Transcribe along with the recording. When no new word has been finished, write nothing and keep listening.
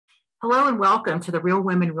Hello and welcome to the Real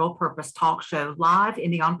Women, Real Purpose talk show live in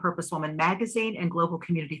the On Purpose Woman magazine and global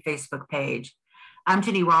community Facebook page. I'm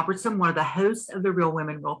Ginny Robertson, one of the hosts of the Real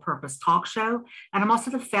Women, Real Purpose talk show, and I'm also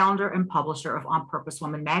the founder and publisher of On Purpose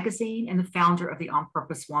Woman magazine and the founder of the On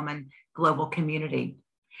Purpose Woman global community.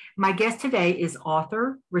 My guest today is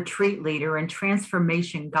author, retreat leader, and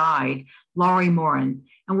transformation guide, Laurie Morin,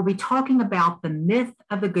 and we'll be talking about the myth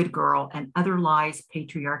of the good girl and other lies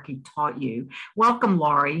patriarchy taught you. Welcome,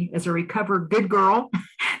 Laurie, as a recovered good girl.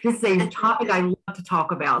 This is a topic I love to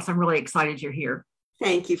talk about, so I'm really excited you're here.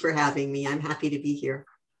 Thank you for having me. I'm happy to be here.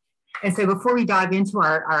 And so before we dive into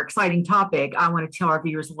our exciting topic, I want to tell our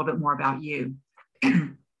viewers a little bit more about you.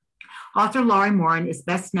 Author Laurie Morin is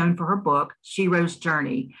best known for her book, Shero's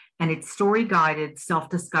Journey, and its story-guided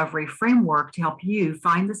self-discovery framework to help you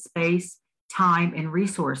find the space, time, and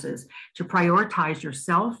resources to prioritize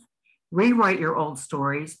yourself, rewrite your old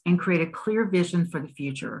stories, and create a clear vision for the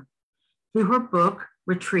future. Through her book,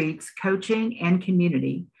 retreats, coaching, and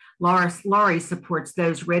community, Laurie supports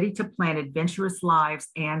those ready to plan adventurous lives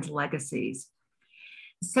and legacies.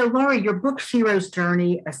 So, Laurie, your book, Shero's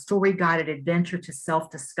Journey, a story-guided adventure to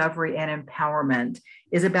self-discovery and empowerment,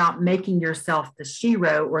 is about making yourself the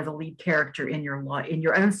Shero, or the lead character in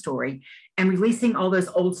your own story, and releasing all those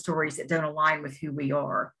old stories that don't align with who we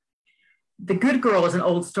are. The good girl is an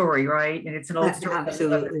old story, right? And it's an old story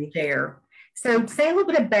Absolutely. To share. So, say a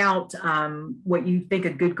little bit about what you think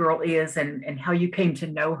a good girl is and how you came to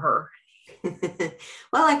know her.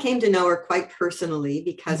 Well, I came to know her quite personally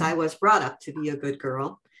because I was brought up to be a good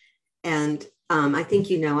girl. And I think,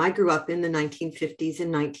 I grew up in the 1950s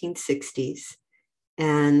and 1960s.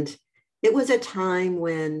 And it was a time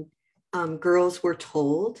when girls were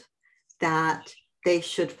told that they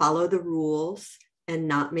should follow the rules and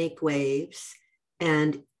not make waves.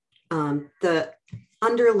 And the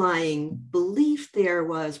underlying belief there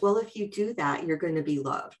was, well, if you do that, you're going to be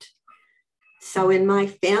loved. So in my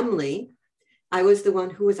family, I was the one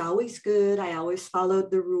who was always good. I always followed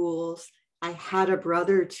the rules. I had a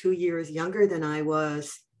brother 2 years younger than I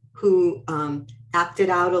was who acted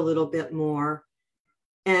out a little bit more.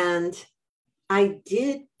 And I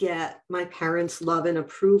did get my parents' love and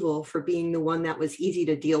approval for being the one that was easy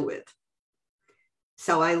to deal with.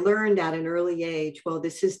 So I learned at an early age, well,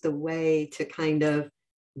 this is the way to kind of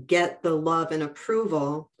get the love and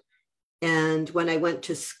approval. And when I went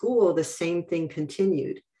to school, the same thing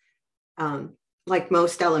continued. Like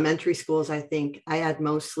most elementary schools, I think I had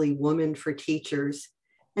mostly women for teachers,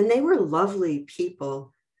 and they were lovely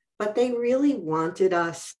people, but they really wanted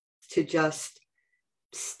us to just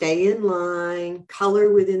stay in line,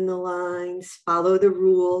 color within the lines, follow the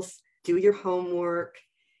rules, do your homework.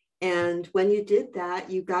 And when you did that,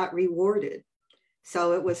 you got rewarded.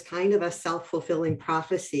 So it was kind of a self-fulfilling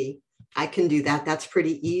prophecy. I can do that. That's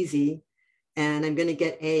pretty easy. And I'm going to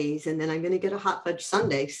get A's, and then I'm going to get a hot fudge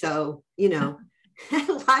sundae. So,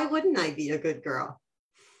 why wouldn't I be a good girl?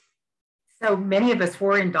 So many of us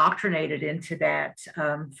were indoctrinated into that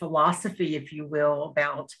philosophy, if you will,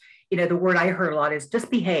 about, the word I heard a lot is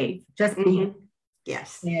just behave, just behave.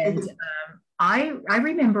 Yes. And I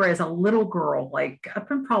remember as a little girl, like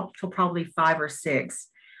up until probably 5 or 6,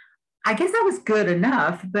 I guess I was good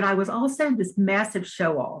enough, but I was also this massive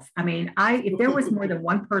show off. I mean, if there was more than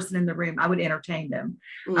one person in the room, I would entertain them.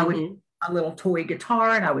 I would a little toy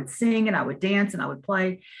guitar, and I would sing, and I would dance, and I would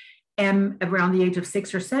play. And around the age of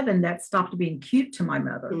 6 or 7, that stopped being cute to my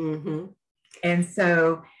mother. And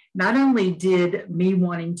so not only did me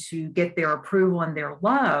wanting to get their approval and their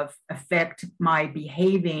love affect my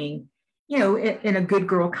behaving, in a good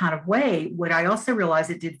girl kind of way, what I also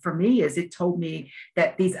realized it did for me is it told me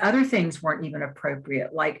that these other things weren't even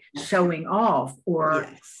appropriate, like showing off or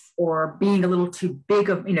being a little too big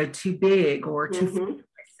or too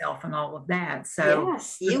and all of that. So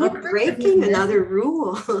yes, you were breaking another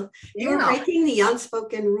rule. You were breaking the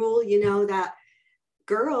unspoken rule, that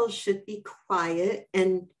girls should be quiet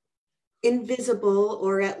and invisible,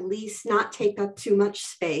 or at least not take up too much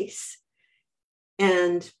space.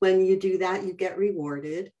 And when you do that, you get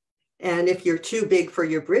rewarded. And if you're too big for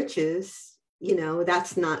your britches,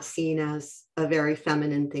 that's not seen as a very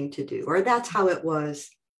feminine thing to do, or that's how it was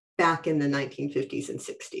back in the 1950s and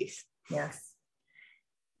 60s. Yes.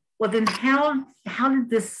 Well, then how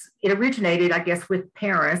did it originated, I guess, with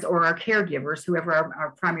parents or our caregivers, whoever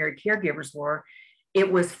our primary caregivers were.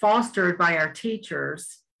 It was fostered by our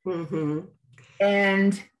teachers.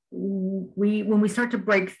 And when we start to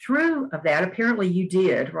break through of that, apparently you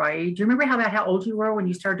did, right? Do you remember how old you were when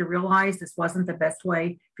you started to realize this wasn't the best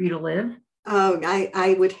way for you to live? Oh,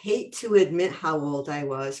 I would hate to admit how old I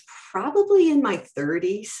was, probably in my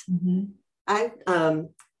 30s. I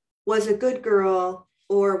was a good girl,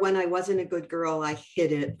 or when I wasn't a good girl, I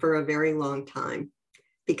hid it for a very long time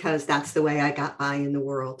because that's the way I got by in the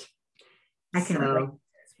world. I can relate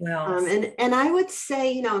as well. And I would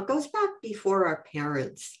say, it goes back before our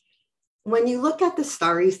parents. When you look at the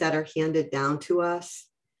stories that are handed down to us,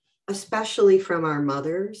 especially from our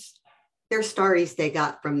mothers, they're stories they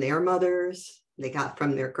got from their mothers, they got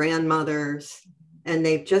from their grandmothers, and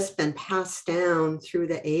they've just been passed down through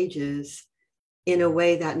the ages in a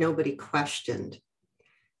way that nobody questioned.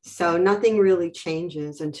 So nothing really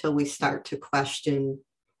changes until we start to question,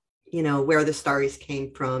 where the stories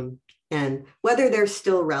came from and whether they're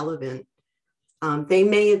still relevant. They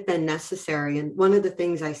may have been necessary. And one of the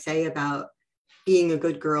things I say about being a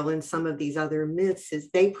good girl in some of these other myths is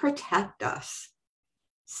they protect us.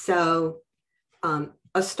 So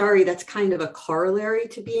a story that's kind of a corollary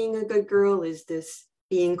to being a good girl is this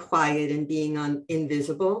being quiet and being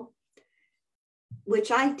invisible, which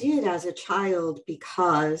I did as a child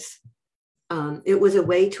because it was a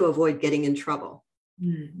way to avoid getting in trouble.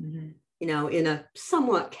 Mm-hmm. In a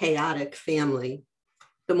somewhat chaotic family,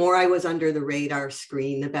 the more I was under the radar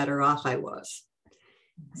screen, the better off I was.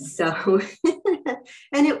 Mm-hmm. So,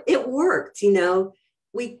 and it worked,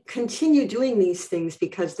 we continue doing these things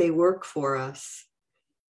because they work for us,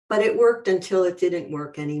 but it worked until it didn't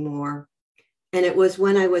work anymore. And it was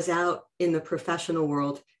when I was out in the professional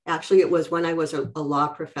world, actually, it was when I was a law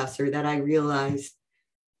professor that I realized,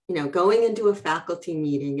 going into a faculty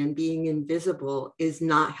meeting and being invisible is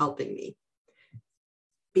not helping me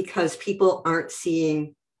because people aren't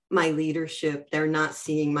seeing my leadership. They're not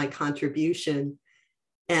seeing my contribution.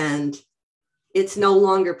 And it's no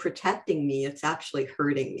longer protecting me. It's actually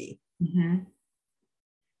hurting me. Mm-hmm.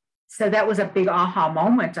 So that was a big aha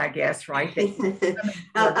moment, I guess, right?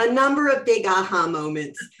 A number of big aha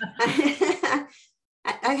moments. I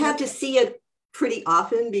had to see it pretty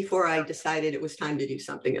often before I decided it was time to do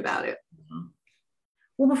something about it.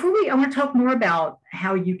 Well, I want to talk more about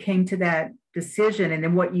how you came to that decision and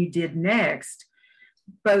then what you did next.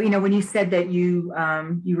 But, when you said that you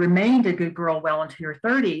remained a good girl well into your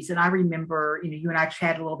 30s, and I remember, you and I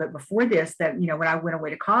chatted a little bit before this, that, when I went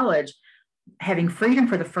away to college, having freedom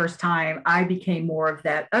for the first time, I became more of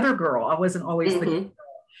that other girl. I wasn't always the girl,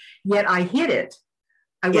 yet I hid it.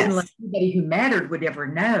 I wouldn't let anybody who mattered would ever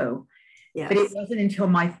know. Yes. But it wasn't until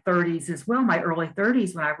my 30s as well, my early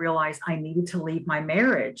 30s, when I realized I needed to leave my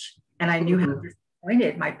marriage. And I knew how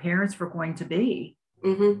disappointed my parents were going to be.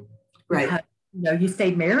 Mm-hmm. Right. Because, you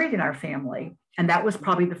stayed married in our family. And that was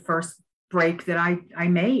probably the first break that I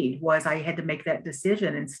made, was I had to make that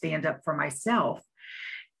decision and stand up for myself.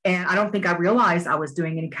 And I don't think I realized I was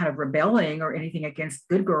doing any kind of rebelling or anything against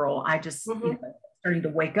good girl. I just, starting to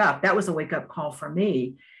wake up. That was a wake up call for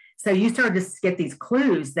me. So you started to get these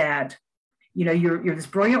clues that, you're this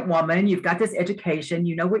brilliant woman, you've got this education,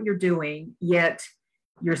 you know what you're doing, yet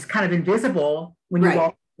you're kind of invisible when you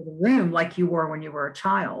walk into the room like you were when you were a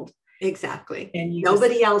child. Exactly. And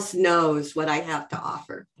nobody else knows what I have to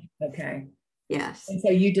offer. Okay. Yes. And so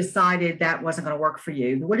you decided that wasn't going to work for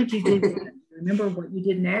you. What did you do? Do you remember what you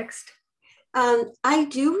did next? I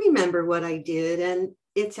do remember what I did. And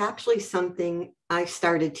it's actually something I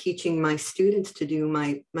started teaching my students to do,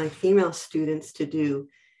 my female students to do.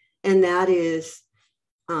 And that is,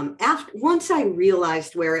 once I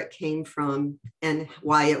realized where it came from and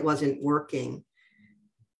why it wasn't working,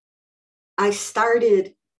 I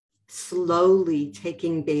started slowly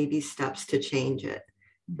taking baby steps to change it.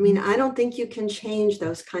 I mean, I don't think you can change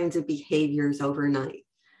those kinds of behaviors overnight.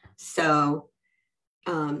 So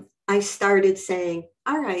I started saying,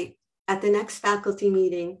 all right, at the next faculty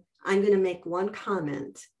meeting, I'm going to make one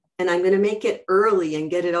comment, and I'm going to make it early and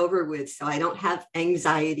get it over with so I don't have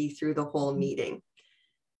anxiety through the whole meeting.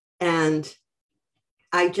 And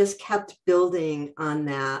I just kept building on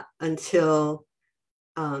that until,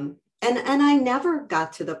 and I never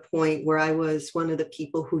got to the point where I was one of the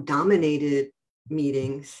people who dominated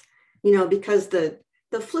meetings, because the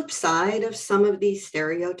flip side of some of these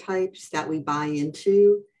stereotypes that we buy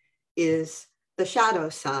into is the shadow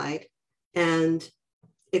side. And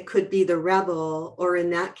it could be the rebel, or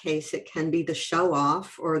in that case, it can be the show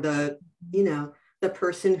off, or the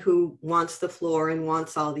person who wants the floor and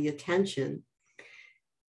wants all the attention.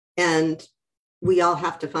 And we all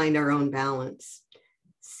have to find our own balance.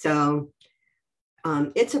 So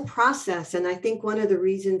it's a process. And I think one of the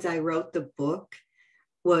reasons I wrote the book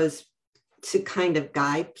was to kind of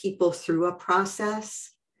guide people through a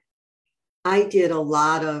process. I did a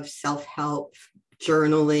lot of self-help,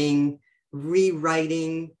 journaling,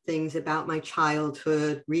 rewriting things about my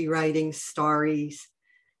childhood, rewriting stories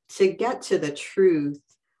to get to the truth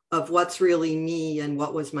of what's really me and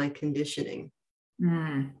what was my conditioning.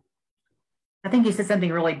 Mm. I think you said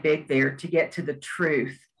something really big there, to get to the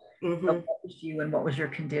truth of what was you and what was your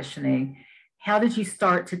conditioning. How did you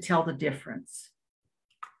start to tell the difference?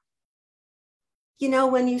 You know,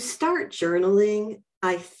 when you start journaling,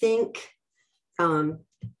 I think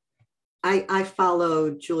I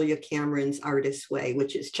follow Julia Cameron's Artist's Way,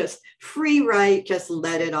 which is just free write, just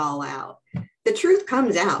let it all out. The truth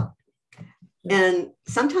comes out. And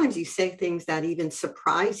sometimes you say things that even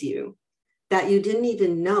surprise you, that you didn't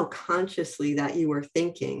even know consciously that you were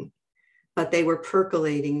thinking, but they were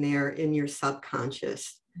percolating there in your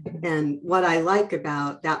subconscious. And what I like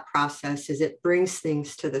about that process is it brings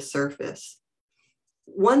things to the surface.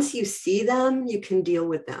 Once you see them, you can deal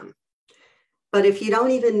with them. But if you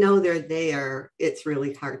don't even know they're there, it's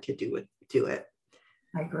really hard to do it.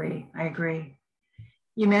 I agree.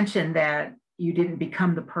 You mentioned that you didn't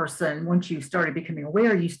become the person, once you started becoming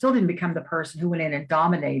aware, you still didn't become the person who went in and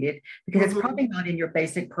dominated, because it's probably not in your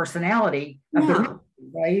basic personality of the reason,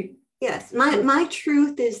 right? Yes. My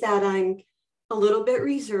truth is that I'm a little bit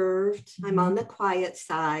reserved. I'm on the quiet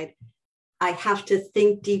side. I have to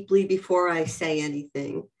think deeply before I say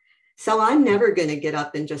anything. So I'm never going to get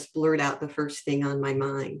up and just blurt out the first thing on my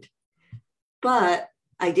mind. But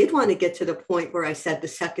I did want to get to the point where I said the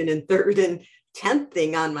second and third and 10th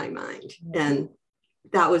thing on my mind. And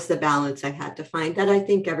that was the balance I had to find, that I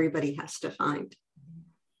think everybody has to find.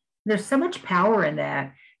 There's so much power in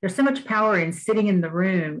that. There's so much power in sitting in the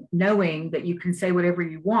room, knowing that you can say whatever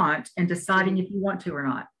you want and deciding if you want to or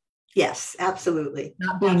not. Yes, absolutely.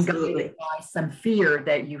 Not being guided by some fear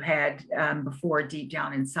that you had before deep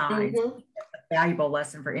down inside. That's a valuable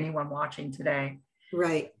lesson for anyone watching today.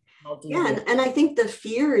 Right. Yeah. And I think the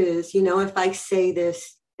fear is, you know, if I say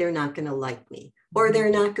this, they're not going to like me, or they're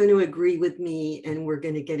not going to agree with me, and we're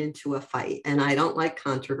going to get into a fight. And I don't like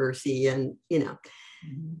controversy, and, you know,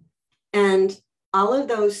 and all of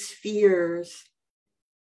those fears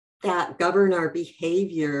that govern our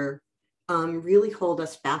behavior really hold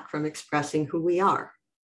us back from expressing who we are.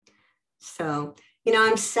 So, you know,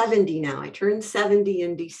 I'm 70 now. I turned 70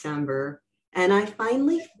 in December, and I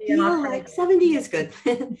finally feel like 70 is good.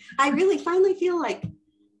 I really finally feel like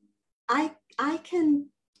I can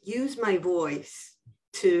use my voice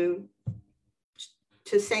to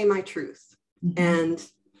say my truth. And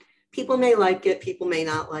people may like it, people may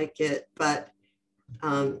not like it, but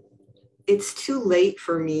it's too late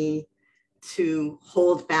for me to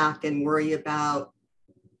hold back and worry about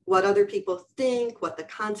what other people think, what the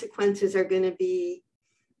consequences are going to be,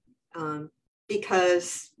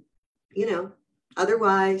 because, you know,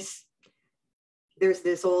 otherwise there's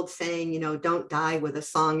this old saying, you know, don't die with a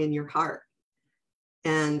song in your heart.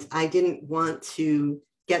 And I didn't want to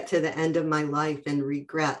get to the end of my life and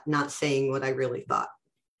regret not saying what I really thought.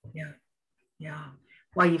 Yeah.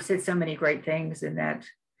 Well, you've said so many great things in that.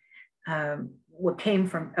 What came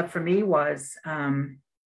up for me was, I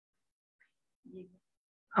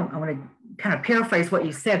want to kind of paraphrase what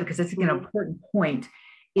you said, because it's an important point,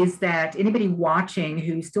 is that anybody watching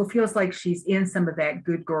who still feels like she's in some of that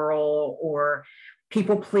good girl or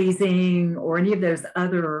people pleasing or any of those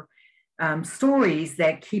other stories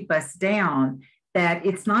that keep us down, that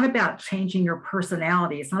it's not about changing your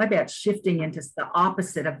personality. It's not about shifting into the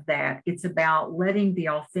opposite of that. It's about letting the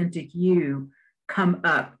authentic you come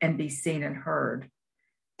up and be seen and heard.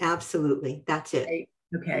 Absolutely. That's it. Right?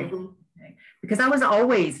 Okay. Because I was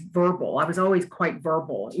always verbal. I was always quite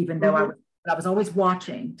verbal, even though I was always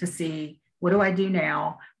watching to see, what do I do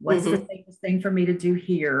now? What's the safest thing for me to do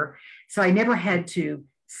here? So I never had to,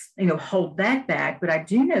 you know, hold that back. But I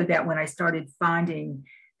do know that when I started finding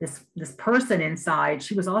this person inside,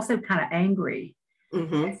 she was also kind of angry.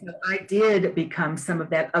 And so I did become some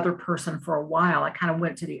of that other person for a while. I kind of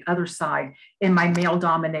went to the other side in my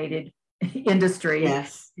male-dominated industry.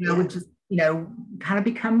 Yes. You know, would just, you know, kind of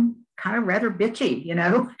become kind of rather bitchy, you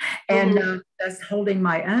know, and just holding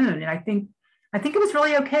my own. And I think it was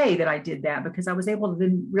really okay that I did that, because I was able to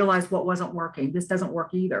then realize what wasn't working. This doesn't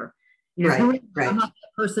work either. You know, I'm not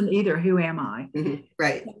that person either. Who am I?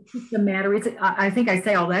 Right. It's the matter. I think I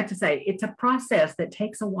say all that to say it's a process that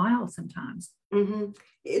takes a while sometimes.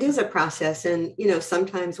 It is a process. And, you know,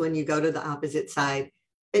 sometimes when you go to the opposite side,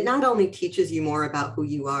 it not only teaches you more about who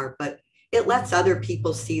you are, but it lets other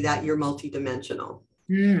people see that you're multidimensional.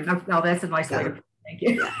 Oh, that's a nice way to put it. Thank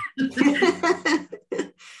you.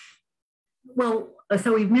 Well,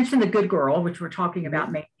 so we've mentioned the good girl, which we're talking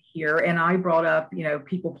about maybe here, and I brought up, you know,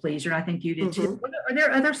 people pleaser, and I think you did too. Are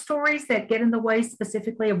there other stories that get in the way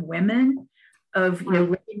specifically of women, of, you know,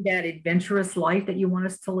 living that adventurous life that you want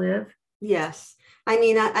us to live? Yes. I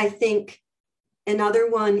mean, I think Another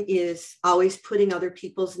one is always putting other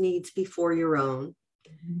people's needs before your own.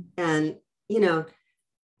 And,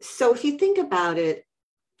 so if you think about it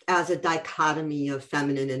as a dichotomy of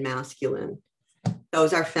feminine and masculine,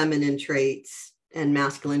 those are feminine traits and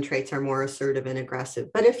masculine traits are more assertive and aggressive.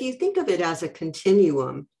 But if you think of it as a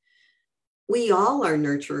continuum, we all are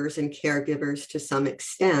nurturers and caregivers to some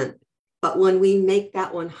extent. But when we make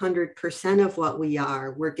that 100% of what we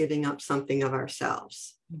are, we're giving up something of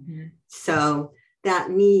ourselves. Mm-hmm. So that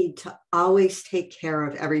need to always take care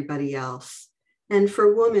of everybody else. And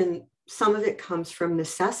for women, some of it comes from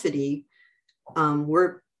necessity.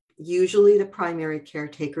 We're usually the primary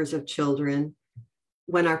caretakers of children.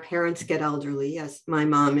 When our parents get elderly, as my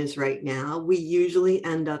mom is right now, we usually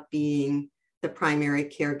end up being the primary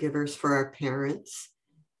caregivers for our parents.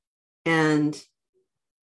 And,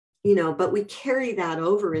 but we carry that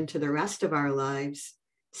over into the rest of our lives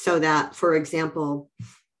so that, for example,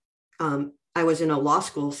 I was in a law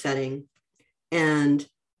school setting and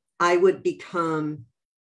I would become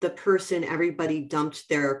the person everybody dumped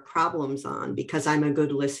their problems on because I'm a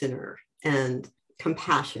good listener and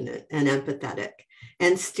compassionate and empathetic.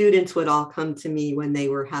 And students would all come to me when they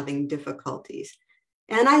were having difficulties.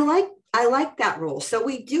 And I like that role. So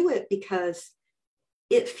we do it because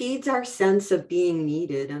it feeds our sense of being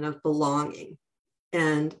needed and of belonging.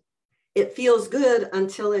 And it feels good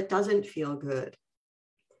until it doesn't feel good.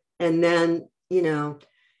 And then,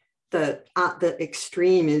 the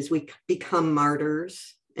extreme is we become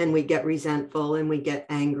martyrs and we get resentful and we get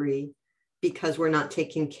angry because we're not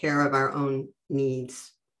taking care of our own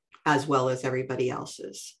needs as well as everybody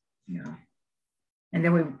else's. Yeah. And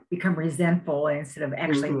then we become resentful, and instead of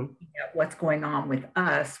actually looking at what's going on with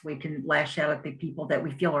us, we can lash out at the people that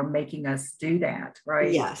we feel are making us do that,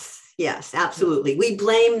 right? Yes, absolutely. We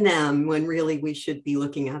blame them when really we should be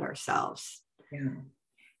looking at ourselves. Yeah.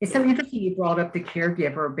 It's so interesting you brought up the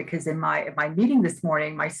caregiver, because in my meeting this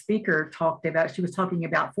morning, my speaker she was talking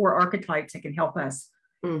about 4 archetypes that can help us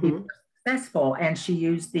be successful. And she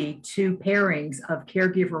used the 2 pairings of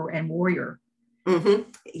caregiver and warrior. Mm-hmm.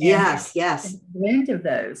 Yes. A blend of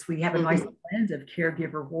those. We have a nice blend of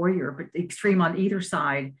caregiver warrior, but the extreme on either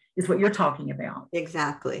side is what you're talking about.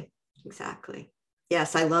 Exactly.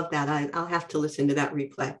 Yes, I love that. I'll have to listen to that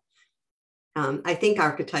replay. I think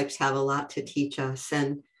archetypes have a lot to teach us.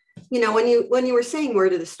 And, when you were saying where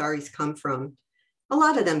do the stories come from, a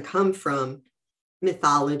lot of them come from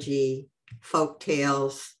mythology, folk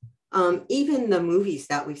tales, even the movies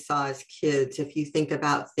that we saw as kids. If you think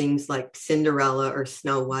about things like Cinderella or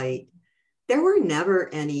Snow White, there were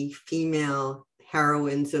never any female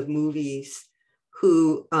heroines of movies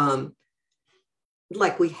who,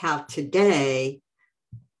 like we have today,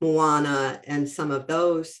 Moana and some of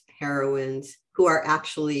those heroines who are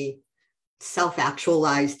actually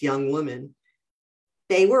self-actualized young women.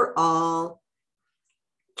 They were all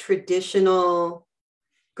traditional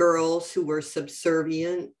girls who were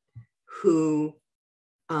subservient, who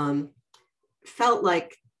felt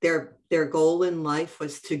like their goal in life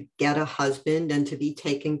was to get a husband and to be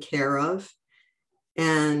taken care of.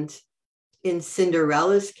 And in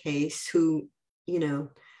Cinderella's case, who,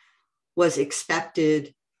 was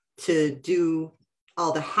expected to do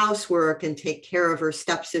all the housework and take care of her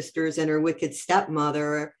stepsisters and her wicked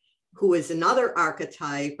stepmother, who is another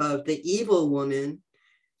archetype of the evil woman,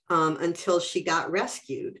 until she got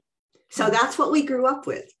rescued. So that's what we grew up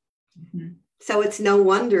with. Mm-hmm. So it's no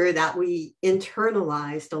wonder that we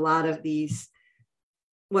internalized a lot of these,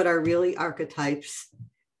 what are really archetypes,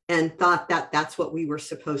 and thought that that's what we were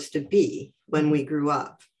supposed to be when we grew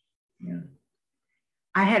up. Yeah.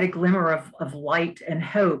 I had a glimmer of light and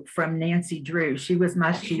hope from Nancy Drew. She was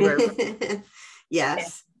my hero.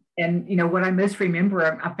 Yes. And what I most remember,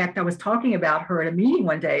 in fact, I was talking about her at a meeting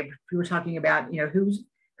one day. We were talking about, who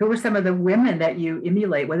were some of the women that you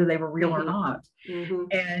emulate, whether they were real or not. Mm-hmm.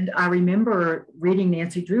 And I remember reading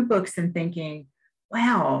Nancy Drew books and thinking,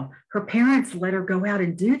 wow, her parents let her go out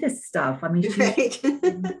and do this stuff. I mean, she's right.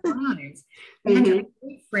 Times. And her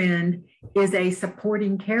boyfriend is a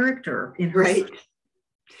supporting character in her. Right.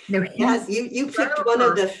 Yes, you picked one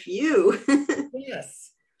of the few.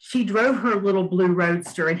 Yes. She drove her little blue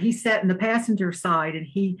roadster and he sat in the passenger side, and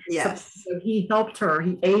he helped her.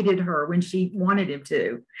 He aided her when she wanted him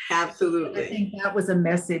to. Absolutely. I think that was a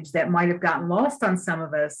message that might have gotten lost on some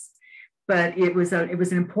of us, but it was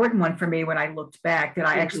an important one for me when I looked back, that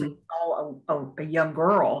I actually saw a young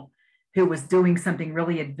girl who was doing something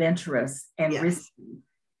really adventurous and risky.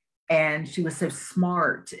 And she was so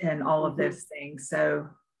smart and all of those things. So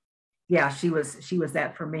yeah, she was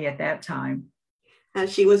that for me at that time.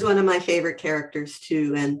 She was one of my favorite characters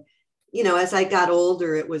too. And, as I got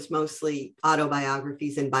older, it was mostly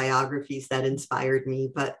autobiographies and biographies that inspired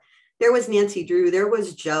me. But there was Nancy Drew, there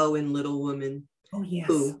was Jo in Little Woman. Oh, yes.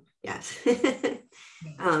 Who, yes.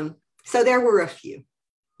 So there were a few.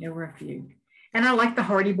 There were a few. And I like the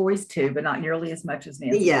Hardy Boys too, but not nearly as much as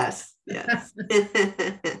Nancy. Yes, yes.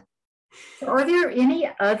 So are there any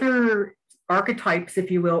other archetypes,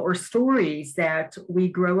 if you will, or stories that we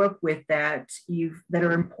grow up with that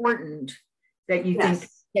are important that you think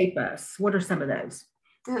shape us? What are some of those?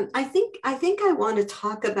 I think I want to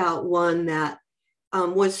talk about one that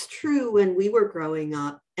was true when we were growing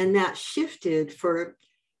up, and that shifted for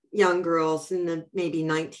young girls in the maybe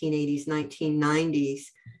 1980s, 1990s.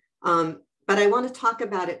 But I want to talk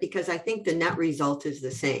about it because I think the net result is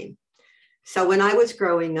the same. So when I was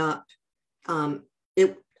growing up,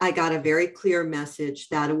 I got a very clear message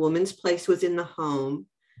that a woman's place was in the home,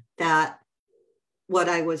 that what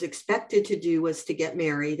I was expected to do was to get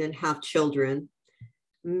married and have children.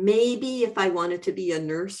 Maybe if I wanted to be a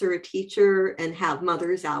nurse or a teacher and have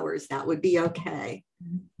mother's hours, that would be okay.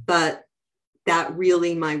 But that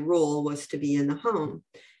really my role was to be in the home.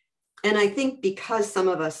 And I think because some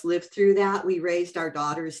of us lived through that, we raised our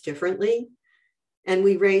daughters differently. And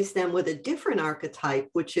we raised them with a different archetype,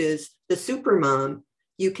 which is the supermom.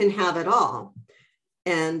 You can have it all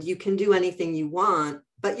and you can do anything you want,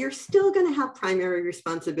 but you're still going to have primary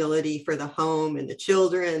responsibility for the home and the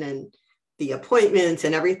children and the appointments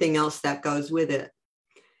and everything else that goes with it.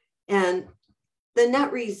 And the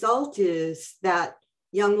net result is that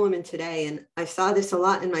young women today, and I saw this a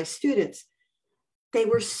lot in my students, they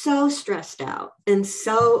were so stressed out and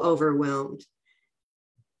so overwhelmed.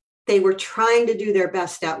 They were trying to do their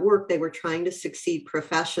best at work. They were trying to succeed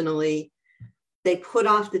professionally. They put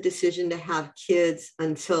off the decision to have kids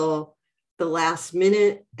until the last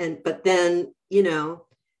minute. But then,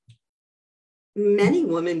 many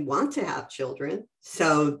women want to have children.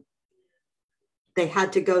 So they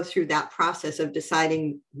had to go through that process of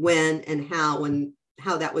deciding when and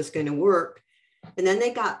how that was going to work. And then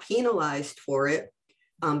they got penalized for it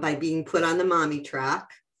by being put on the mommy track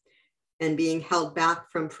and being held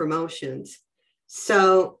back from promotions.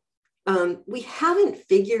 So we haven't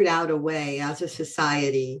figured out a way as a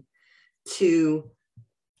society to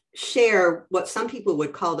share what some people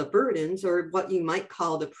would call the burdens, or what you might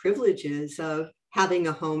call the privileges of having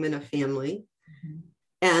a home and a family,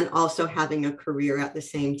 and also having a career at the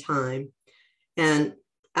same time. And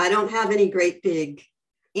I don't have any great big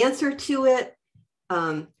answer to it.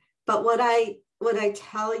 But what I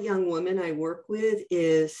tell young women I work with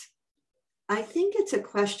is, I think it's a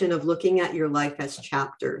question of looking at your life as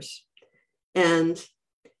chapters. And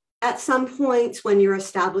at some points when you're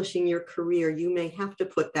establishing your career, you may have to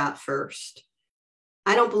put that first.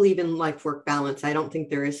 I don't believe in life-work balance. I don't think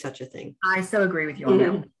there is such a thing. I so agree with you on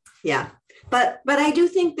that. Yeah. But I do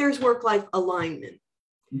think there's work-life alignment.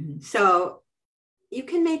 So you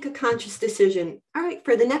can make a conscious decision. All right,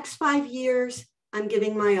 for the next 5 years, I'm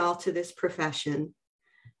giving my all to this profession.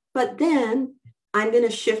 But then I'm going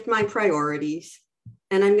to shift my priorities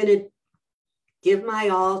and I'm going to give my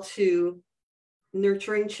all to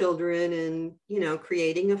nurturing children and,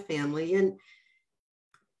 creating a family. And,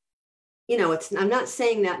 I'm not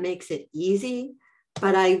saying that makes it easy,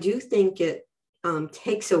 but I do think it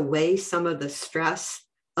takes away some of the stress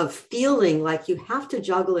of feeling like you have to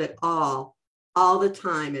juggle it all the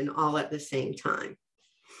time and all at the same time.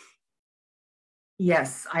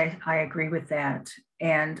 Yes, I agree with that.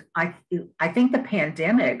 And I think the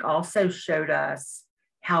pandemic also showed us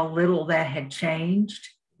how little that had changed,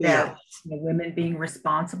 that women being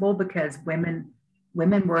responsible, because women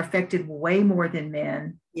were affected way more than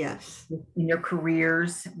men. Yes. In their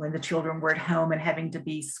careers, when the children were at home and having to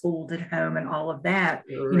be schooled at home and all of that.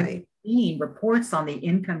 Right. Seeing reports on the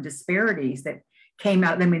income disparities that came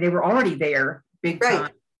out. I mean, they were already there big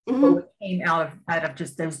time. But what came out of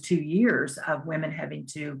just those 2 years of women having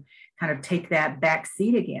to kind of take that back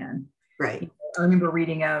seat again. Right. I remember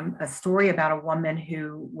reading a story about a woman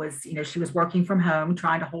who was, she was working from home,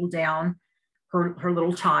 trying to hold down her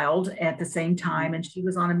little child at the same time. And she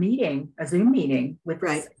was on a Zoom meeting with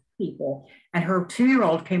people. And her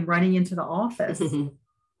 2-year-old came running into the office.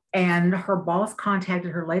 And her boss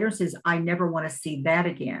contacted her later and says, I never want to see that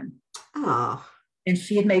again. Oh. And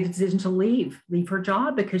she had made the decision to leave her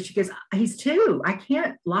job because she goes, he's 2. I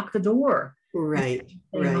can't lock the door. Right.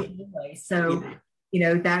 So,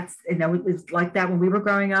 that's, it's like that when we were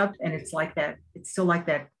growing up, and it's like that. It's still like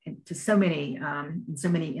that to so many, in so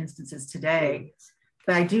many instances today.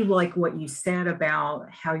 But I do like what you said about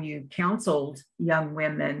how you counseled young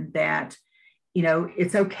women that,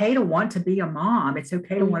 it's okay to want to be a mom. It's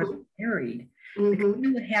okay to want to be married. Because Mm-hmm.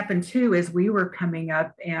 you know what happened too is we were coming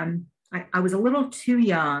up, and I was a little too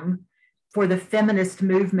young for the feminist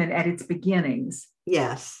movement at its beginnings.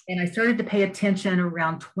 Yes. And I started to pay attention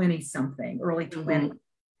around 20 something, early 20. Mm-hmm.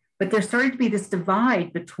 But there started to be this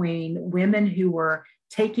divide between women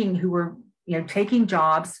taking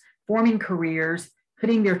jobs, forming careers,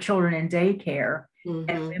 putting their children in daycare, and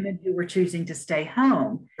Mm-hmm. women who were choosing to stay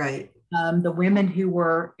home. Right. The women who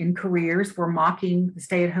were in careers were mocking the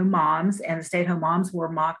stay-at-home moms, and the stay-at-home moms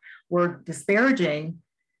were disparaging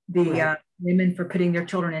the Right. women for putting their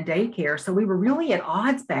children in daycare. So we were really at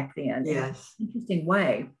odds back then in an Yes. interesting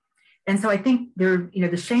way. And so I think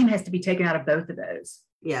the shame has to be taken out of both of those.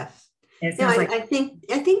 Yes. And it No, sounds like I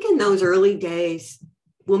think in those early days,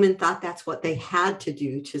 women thought that's what they had to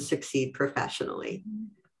do to succeed professionally.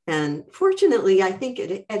 And fortunately, I think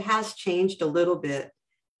it has changed a little bit.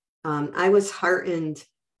 I was heartened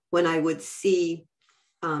when I would see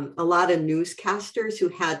a lot of newscasters who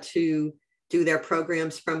had to do their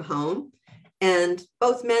programs from home, and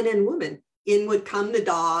both men and women. In would come the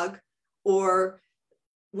dog, or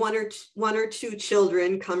one or two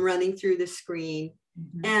children come running through the screen,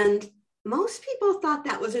 and most people thought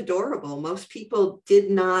that was adorable. Most people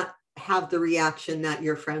did not have the reaction that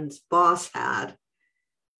your friend's boss had,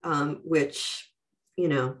 which,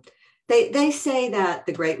 they say that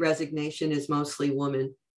the Great Resignation is mostly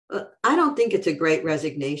women. I don't think it's a great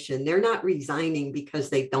resignation. They're not resigning because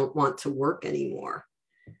they don't want to work anymore.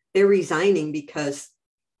 They're resigning because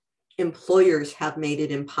employers have made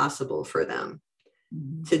it impossible for them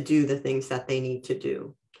to do the things that they need to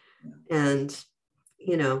do. And,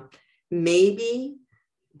 maybe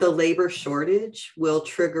the labor shortage will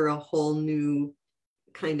trigger a whole new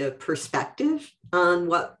kind of perspective on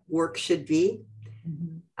what work should be.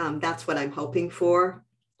 That's what I'm hoping for.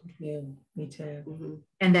 Yeah, me too. Mm-hmm.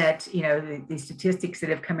 And that, the statistics that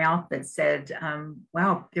have come out that said,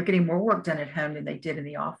 wow, they're getting more work done at home than they did in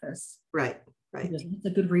the office. Right. There's lots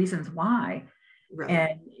of good reasons why. Right.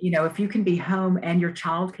 And, if you can be home and your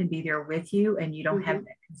child can be there with you and you don't have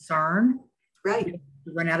that concern, right,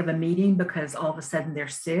 you run out of a meeting because all of a sudden they're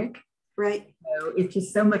sick. Right. So it's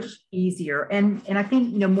just so much easier. And I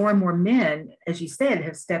think, more and more men, as you said,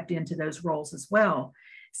 have stepped into those roles as well.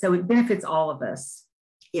 So it benefits all of us.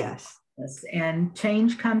 Yes. And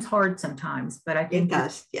change comes hard sometimes, but I think it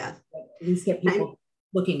does. Yeah. At least get people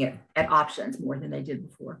looking at options more than they did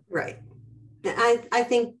before. Right. I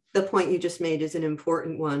think the point you just made is an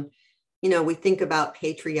important one. We think about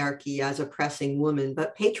patriarchy as oppressing women,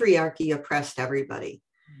 but patriarchy oppressed everybody.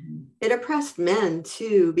 Mm-hmm. It oppressed men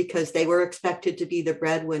too, because they were expected to be the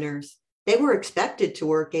breadwinners. They were expected to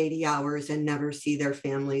work 80 hours and never see their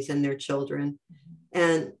families and their children. Mm-hmm.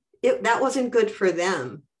 And that wasn't good for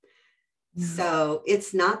them. Mm-hmm. So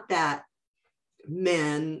it's not that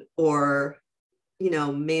men or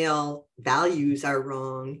male values are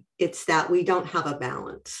wrong. It's that we don't have a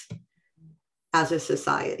balance as a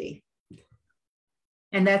society.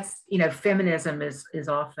 And that's, feminism is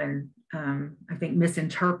often, I think,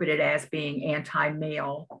 misinterpreted as being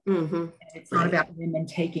anti-male. Mm-hmm. It's not about women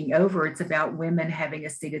taking over. It's about women having a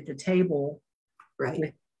seat at the table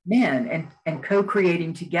with men and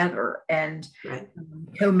co-creating together and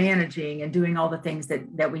co-managing and doing all the things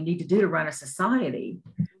that we need to do to run a society.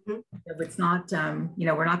 Mm-hmm. So it's not,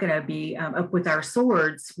 we're not going to be up with our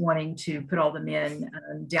swords wanting to put all the men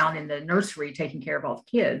down in the nursery taking care of all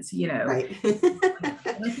the kids, Right.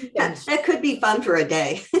 That could be fun for a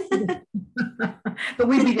day. But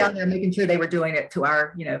we'd be down there making sure they were doing it to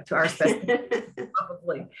our specifications,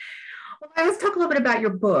 probably. Well, let's talk a little bit about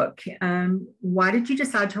your book. Why did you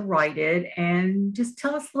decide to write it? And just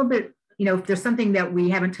tell us a little bit, if there's something that we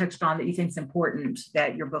haven't touched on that you think is important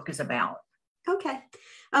that your book is about. Okay.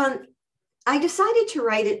 I decided to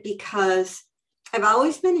write it because I've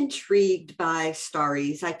always been intrigued by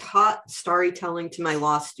stories. I taught storytelling to my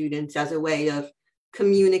law students as a way of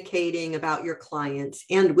communicating about your clients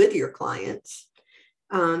and with your clients.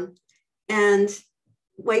 And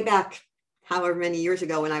way back, however many years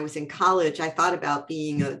ago when I was in college, I thought about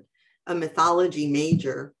being a mythology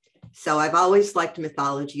major. So I've always liked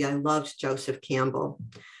mythology. I loved Joseph Campbell.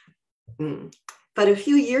 But a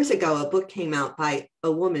few years ago, a book came out by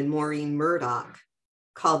a woman, Maureen Murdoch,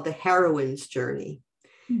 called The Heroine's Journey.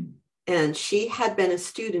 And she had been a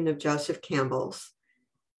student of Joseph Campbell's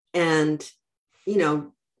and,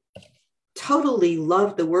 totally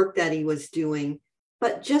loved the work that he was doing,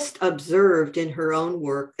 but just observed in her own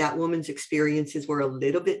work that woman's experiences were a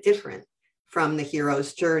little bit different from the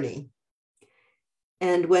hero's journey.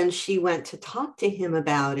 And when she went to talk to him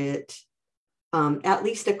about it, at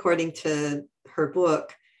least according to her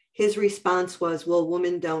book, his response was, well,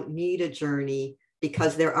 women don't need a journey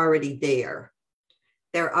because they're already there.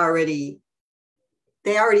 They already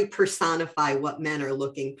personify what men are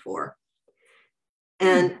looking for.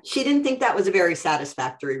 And she didn't think that was a very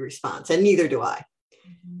satisfactory response, and neither do I.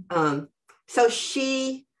 So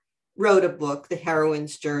she wrote a book, The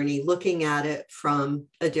Heroine's Journey, looking at it from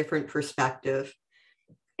a different perspective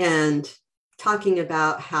and talking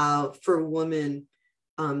about how for women,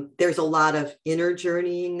 there's a lot of inner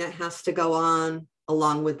journeying that has to go on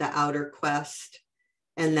along with the outer quest,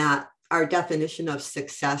 and that our definition of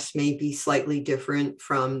success may be slightly different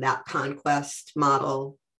from that conquest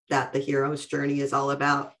model that the hero's journey is all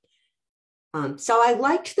about. So I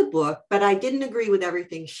liked the book, but I didn't agree with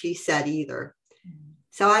everything she said either.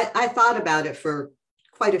 So I thought about it for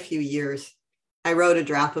quite a few years. I wrote a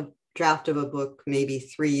draft of a book maybe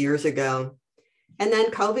 3 years ago. And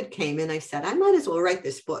then COVID came and I said, I might as well write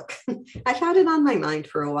this book. I've had it on my mind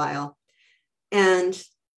for a while. And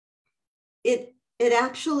it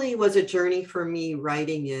actually was a journey for me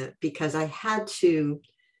writing it, because I had to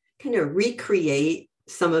kind of recreate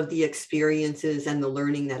some of the experiences and the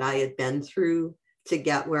learning that I had been through to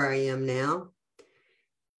get where I am now.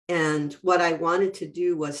 And what I wanted to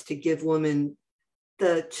do was to give women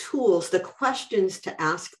the tools, the questions to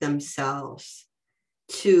ask themselves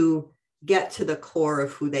to get to the core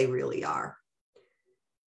of who they really are.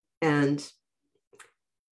 And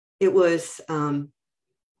it was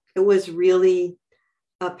really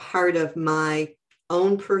a part of my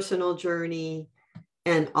own personal journey,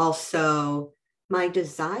 and also my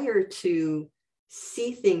desire to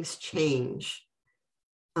see things change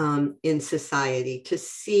in society, to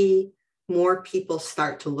see more people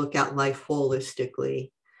start to look at life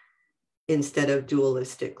holistically instead of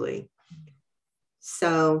dualistically.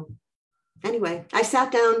 So anyway, I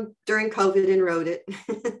sat down during COVID and wrote it.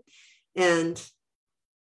 And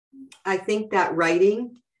I think that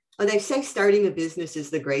writing, well, they say starting a business is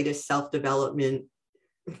the greatest self-development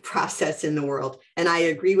process in the world. And I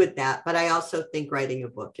agree with that. But I also think writing a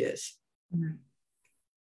book is. Mm-hmm.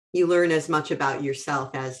 You learn as much about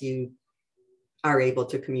yourself as you are able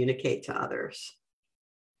to communicate to others.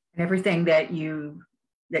 And everything that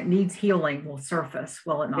needs healing will surface,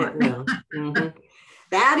 will it not? It will. Mm-hmm.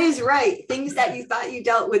 That is right. Things that you thought you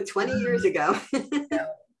dealt with 20 years ago.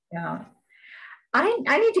 Yeah.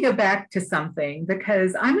 I need to go back to something,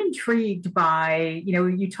 because I'm intrigued by,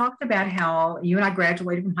 you talked about how you and I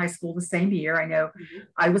graduated from high school the same year. I know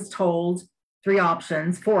I was told 4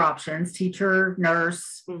 options: teacher,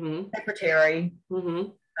 nurse, secretary,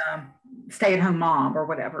 stay-at-home mom, or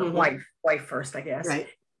whatever, wife first, I guess. Right.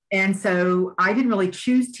 And so I didn't really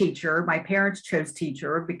choose teacher. My parents chose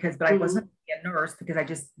teacher but I wasn't a nurse, because I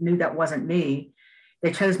just knew that wasn't me.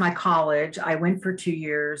 They chose my college. I went for 2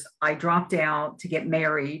 years. I dropped out to get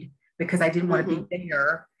married because I didn't want to be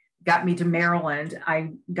there. Got me to Maryland. I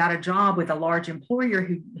got a job with a large employer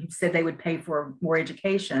who said they would pay for more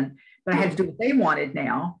education, but I had to do what they wanted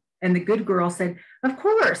now. And the good girl said, of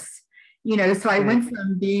course. So I went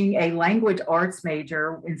from being a language arts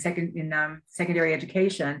major in secondary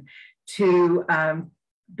education to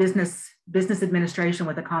business administration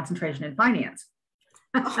with a concentration in finance.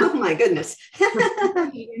 Oh my goodness.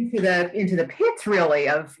 into the pits, really,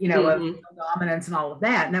 of of dominance and all of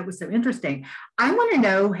that. And that was so interesting. I want to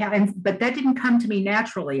know how, but that didn't come to me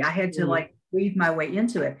naturally. I had to weave my way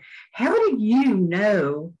into it. How did you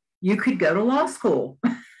know you could go to law school?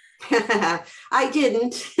 I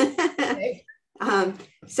didn't. Okay.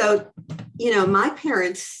 So, my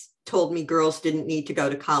parents told me girls didn't need to go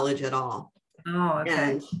to college at all. Oh,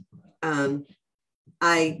 okay. And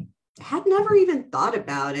I had never even thought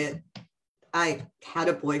about it. I had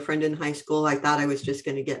a boyfriend in high school. I thought I was just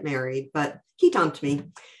going to get married, but he dumped me.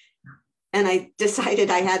 And I decided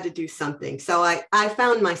I had to do something. So I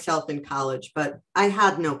found myself in college, but I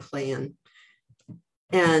had no plan.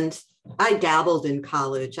 And I dabbled in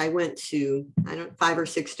college. I went to, 5 or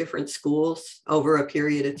 6 different schools over a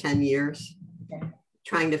period of 10 years,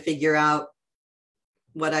 trying to figure out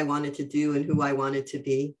what I wanted to do and who I wanted to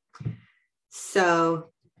be. So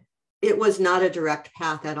it was not a direct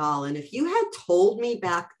path at all. And if you had told me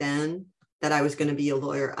back then that I was going to be a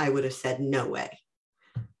lawyer, I would have said, no way.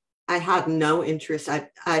 I had no interest.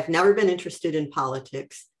 I've never been interested in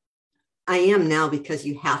politics. I am now, because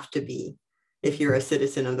you have to be. If you're a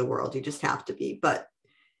citizen of the world, you just have to be. But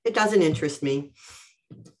it doesn't interest me.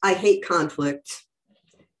 I hate conflict.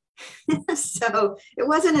 So it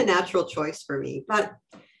wasn't a natural choice for me. But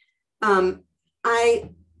I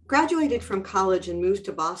graduated from college and moved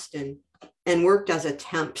to Boston and worked as a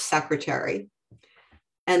temp secretary.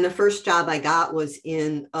 And the first job I got was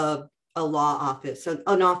in a a law office,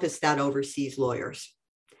 an office that oversees lawyers.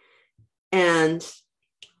 And,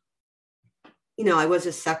 I was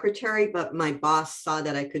a secretary, but my boss saw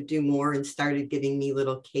that I could do more and started giving me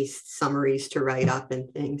little case summaries to write up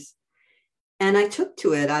and things. And I took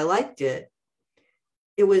to it. I liked it.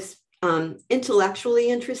 It was intellectually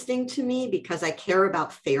interesting to me because I care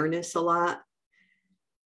about fairness a lot.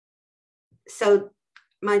 So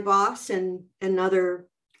my boss and another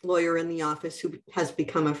lawyer in the office who has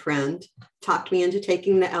become a friend talked me into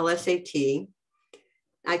taking the LSAT.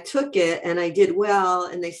 I took it and I did well.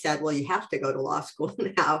 And they said, well, you have to go to law school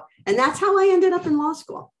now. And that's how I ended up in law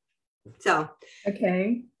school. So.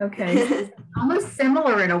 Okay. Almost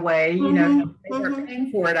similar in a way, they weren't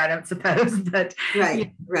paying for it, I don't suppose, but.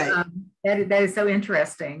 Right. That is so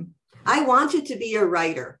interesting. I wanted to be a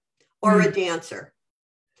writer or a dancer.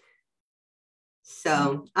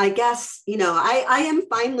 So I guess, I am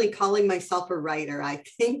finally calling myself a writer. I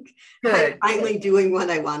think I'm finally doing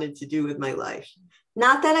what I wanted to do with my life.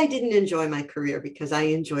 Not that I didn't enjoy my career, because I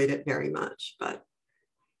enjoyed it very much, but.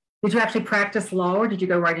 Did you actually practice law, or did you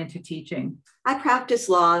go right into teaching? I practiced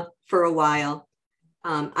law for a while.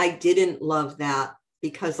 I didn't love that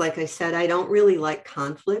because, like I said, I don't really like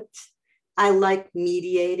conflict. I like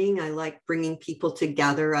mediating. I like bringing people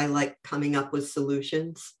together. I like coming up with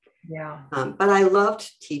solutions. Yeah. But I loved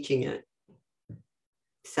teaching it.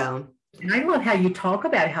 So. And I love how you talk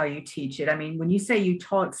about how you teach it. I mean, when you say you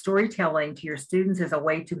taught storytelling to your students as a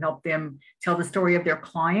way to help them tell the story of their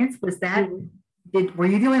clients, was that, were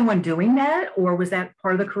you the only one doing that, or was that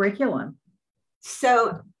part of the curriculum?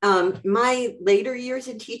 So my later years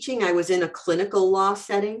in teaching, I was in a clinical law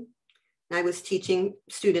setting. I was teaching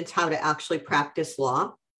students how to actually practice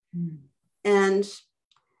law. And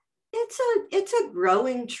it's a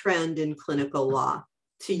growing trend in clinical law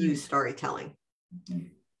to use storytelling.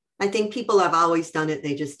 I think people have always done it.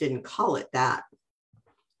 They just didn't call it that.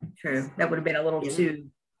 True. That would have been a little too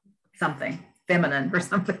something feminine or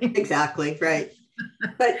something. Exactly. Right.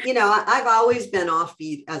 But, I've always been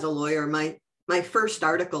offbeat as a lawyer. My first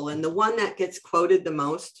article, and the one that gets quoted the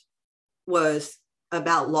most, was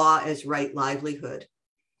about law as right livelihood.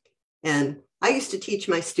 And I used to teach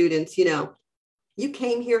my students, you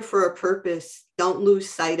came here for a purpose. Don't lose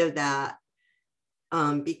sight of that.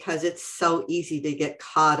 Because it's so easy to get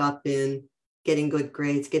caught up in getting good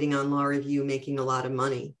grades, getting on law review, making a lot of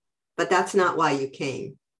money. But that's not why you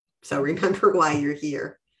came. So remember why you're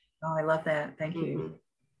here. Oh, I love that. Thank you.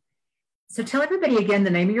 So tell everybody again the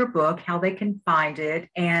name of your book, how they can find it,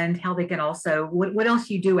 and how they can also, what else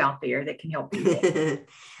you do out there that can help people.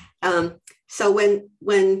 So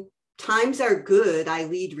when times are good, I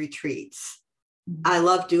lead retreats. I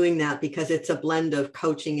love doing that because it's a blend of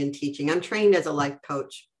coaching and teaching. I'm trained as a life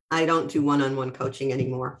coach. I don't do one-on-one coaching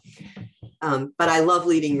anymore, but I love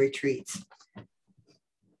leading retreats.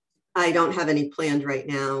 I don't have any planned right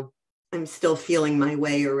now. I'm still feeling my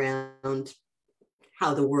way around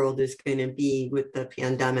how the world is going to be with the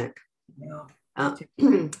pandemic.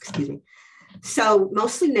 Excuse me. So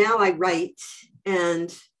mostly now I write,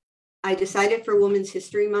 and I decided for Women's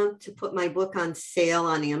History Month to put my book on sale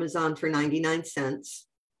on Amazon for 99 cents.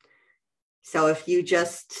 So if you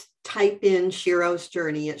just type in Shiro's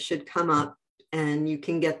Journey, it should come up, and you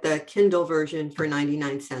can get the Kindle version for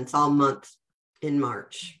 99 cents all month in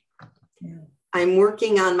March. Yeah. I'm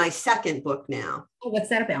working on my second book now. Oh, what's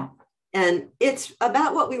that about? And it's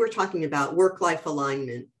about what we were talking about, work-life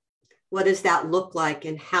alignment. What does that look like,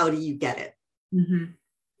 and how do you get it?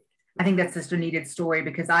 I think that's just a needed story,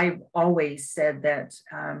 because I've always said that,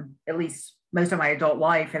 at least most of my adult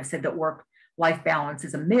life, have said that work-life balance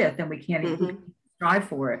is a myth, and we can't even strive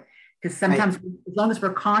for it. Because sometimes, as long as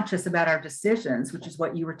we're conscious about our decisions, which is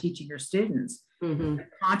what you were teaching your students,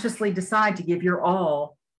 consciously decide to give your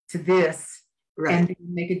all to this, and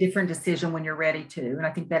make a different decision when you're ready to. And I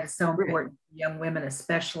think that is so important for young women,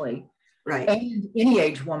 especially. And any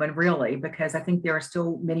age woman, really, because I think there are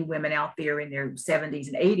still many women out there in their 70s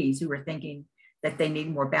and 80s who are thinking that they need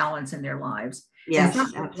more balance in their lives. Yes, and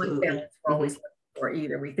it's not absolutely. Balance we're always looking for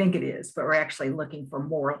either. We think it is, but we're actually looking for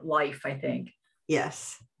more life, I think.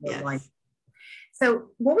 Yes. Life. So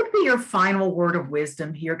what would be your final word of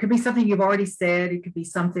wisdom here? It could be something you've already said. It could be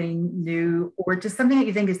something new, or just something that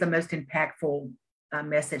you think is the most impactful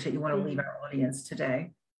message that you want to leave our audience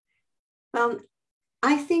today.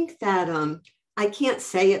 I think that I can't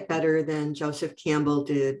say it better than Joseph Campbell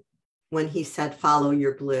did when he said, follow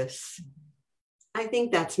your bliss. I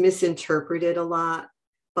think that's misinterpreted a lot,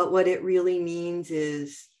 but what it really means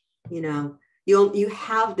is, you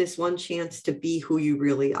have this one chance to be who you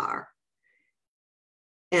really are.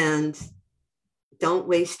 And don't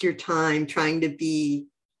waste your time trying to be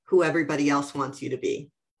who everybody else wants you to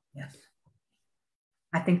be. Yes.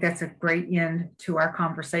 I think that's a great end to our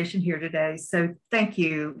conversation here today. So thank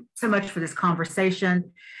you so much for this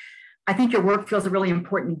conversation. I think your work fills a really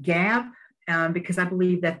important gap because I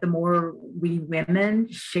believe that the more we women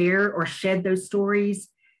share or shed those stories,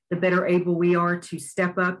 the better able we are to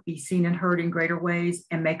step up, be seen and heard in greater ways,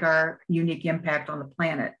 and make our unique impact on the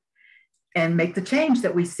planet and make the change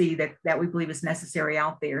that we see that we believe is necessary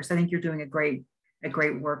out there. So I think you're doing a great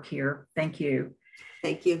work here. Thank you.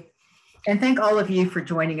 Thank you. And thank all of you for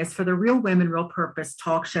joining us for the Real Women, Real Purpose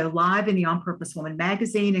talk show live in the On Purpose Woman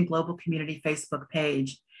magazine and Global Community Facebook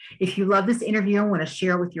page. If you love this interview and want to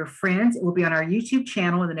share it with your friends, it will be on our YouTube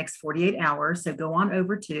channel in the next 48 hours. So go on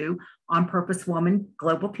over to On Purpose Woman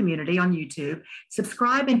Global Community on YouTube,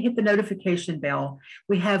 subscribe and hit the notification bell.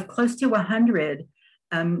 We have close to 100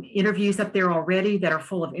 interviews up there already that are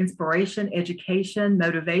full of inspiration, education,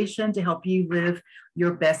 motivation to help you live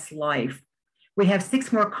your best life. We have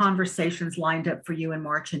 6 more conversations lined up for you in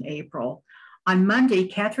March and April. On Monday,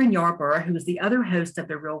 Catherine Yarborough, who is the other host of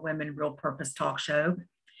the Real Women, Real Purpose talk show,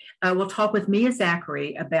 will talk with Mia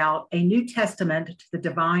Zachary about a New Testament to the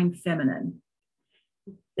divine feminine.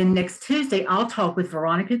 Then next Tuesday, I'll talk with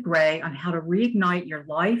Veronica Gray on how to reignite your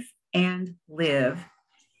life and live.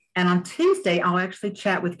 And on Tuesday, I'll actually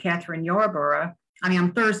chat with Catherine Yarborough.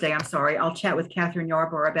 On Thursday, I'll chat with Catherine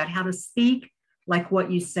Yarborough about how to speak like what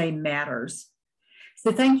you say matters.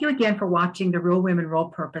 So thank you again for watching the Real Women, Real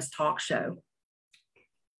Purpose talk show.